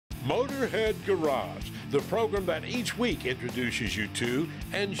Motorhead Garage, the program that each week introduces you to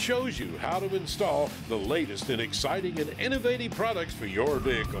and shows you how to install the latest and exciting and innovative products for your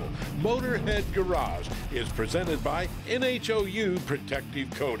vehicle. Motorhead Garage is presented by NHOU Protective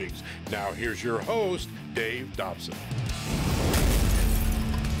Coatings. Now here's your host, Dave Dobson.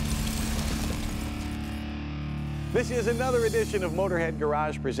 This is another edition of Motorhead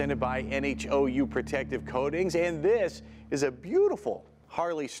Garage presented by NHOU Protective Coatings, and this is a beautiful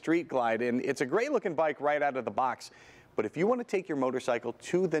Harley Street Glide, and it's a great looking bike right out of the box. But if you want to take your motorcycle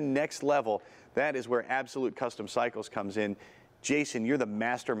to the next level, that is where Absolute Custom Cycles comes in. Jason, you're the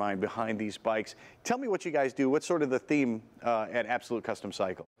mastermind behind these bikes. Tell me what you guys do. What's sort of the theme at Absolute Custom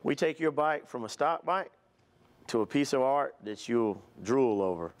Cycle? We take your bike from a stock bike to a piece of art that you'll drool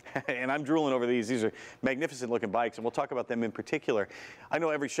over. And I'm drooling over these. These are magnificent looking bikes, and we'll talk about them in particular. I know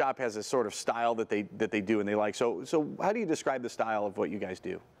every shop has a sort of style that they do and they like. So how do you describe the style of what you guys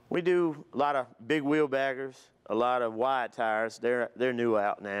do? We do a lot of big wheel baggers, a lot of wide tires. They're new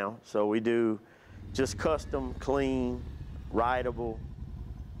out now. So we do just custom, clean, rideable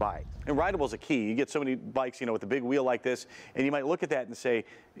bike. And rideable is a key. You get so many bikes, you know, with a big wheel like this, and you might look at that and say,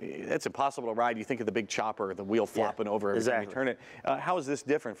 that's impossible to ride. You think of the big chopper, the wheel flopping over every time you turn it. How is this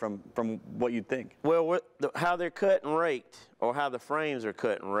different from what you'd think? Well, how they're cut and raked, or how the frames are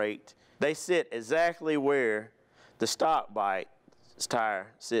cut and raked, they sit exactly where the stock bike's tire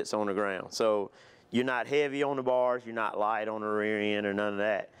sits on the ground. So you're not heavy on the bars, you're not light on the rear end or none of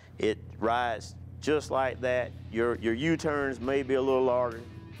that. It rides just like that. Your U-turns may be a little larger.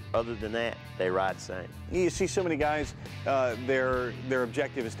 Other than that, they ride the same. You see so many guys, their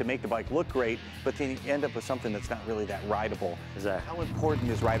objective is to make the bike look great, but then you end up with something that's not really that rideable. Exactly. How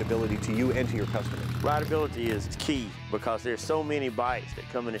important is rideability to you and to your customers? Rideability is key because there's so many bikes that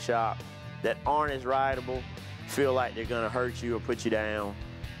come in the shop that aren't as rideable, feel like they're gonna hurt you or put you down.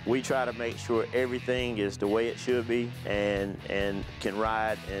 We try to make sure everything is the way it should be and can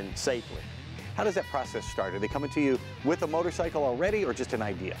ride and safely. How does that process start? Are they coming to you with a motorcycle already or just an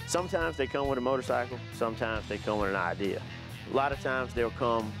idea? Sometimes they come with a motorcycle, sometimes they come with an idea. A lot of times they'll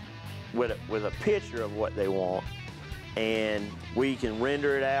come with a picture of what they want, and we can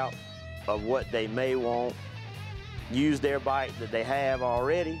render it out of what they may want, use their bike that they have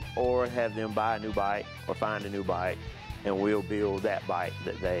already, or have them buy a new bike or find a new bike, and we'll build that bike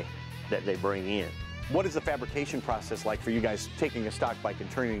that they bring in. What is the fabrication process like for you guys taking a stock bike and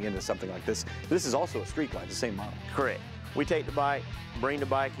turning it into something like this? This is also a street glide, the same model. Correct. We take the bike, bring the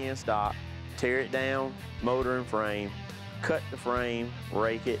bike in stock, tear it down, motor and frame, cut the frame,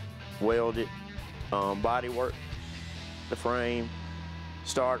 rake it, weld it, body work the frame,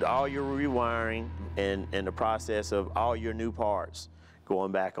 start all your rewiring and the process of all your new parts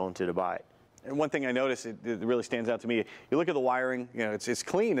going back onto the bike. And one thing I noticed, it really stands out to me, you look at the wiring, you know, it's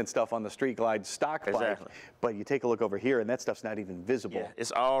clean and stuff on the Street Glide stock bike, but you take a look over here and that stuff's not even visible. Yeah,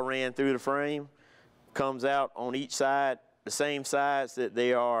 it's all ran through the frame, comes out on each side, the same sides that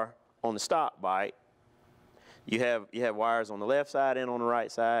they are on the stock bike. You have wires on the left side and on the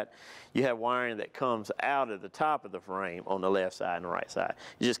right side. You have wiring that comes out of the top of the frame on the left side and the right side.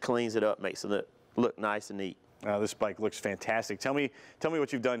 It just cleans it up, makes it look nice and neat. This bike looks fantastic. Tell me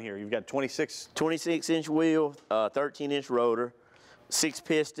what you've done here. You've got 26-inch wheel, 13-inch rotor,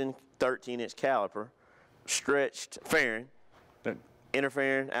 6-piston, 13-inch caliper, stretched fairing, inner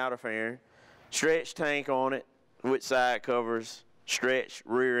fairing, outer fairing, stretched tank on it with side covers, stretched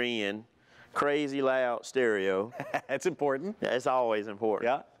rear end, crazy loud stereo. That's important. It's always important.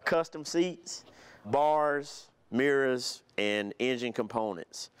 Yeah. Custom seats, bars, mirrors, and engine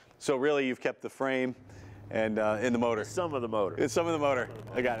components. So really you've kept the frame and in the motor. Some of the motor. It's some of the motor.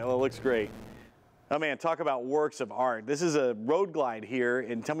 I got it. Well, it looks great. Oh man, talk about works of art. This is a road glide here,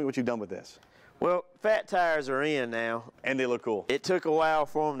 and tell me what you've done with this. Well, fat tires are in now. And they look cool. It took a while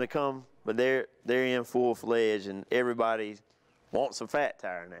for them to come, but they're in full-fledged, and everybody wants a fat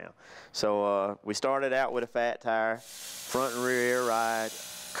tire now. So we started out with a fat tire, front and rear air ride,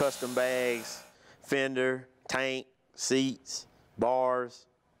 custom bags, fender, tank, seats, bars,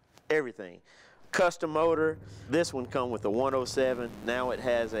 everything. Custom motor, this one come with a 107, now it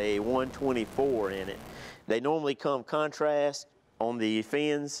has a 124 in it. They normally come contrast on the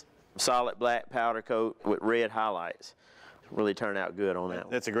fins, solid black powder coat with red highlights. Really turned out good on that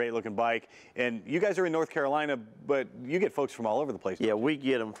one. That's a great looking bike. And you guys are in North Carolina, but you get folks from all over the place. Yeah, we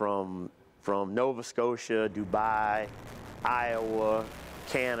get them from Nova Scotia, Dubai, Iowa,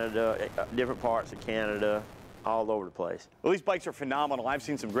 Canada, different parts of Canada, all over the place. Well, these bikes are phenomenal. I've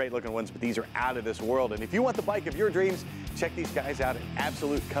seen some great looking ones, but these are out of this world. And if you want the bike of your dreams, check these guys out at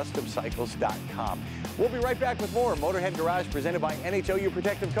AbsoluteCustomCycles.com. We'll be right back with more Motorhead Garage presented by NHOU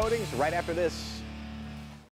Protective Coatings right after this.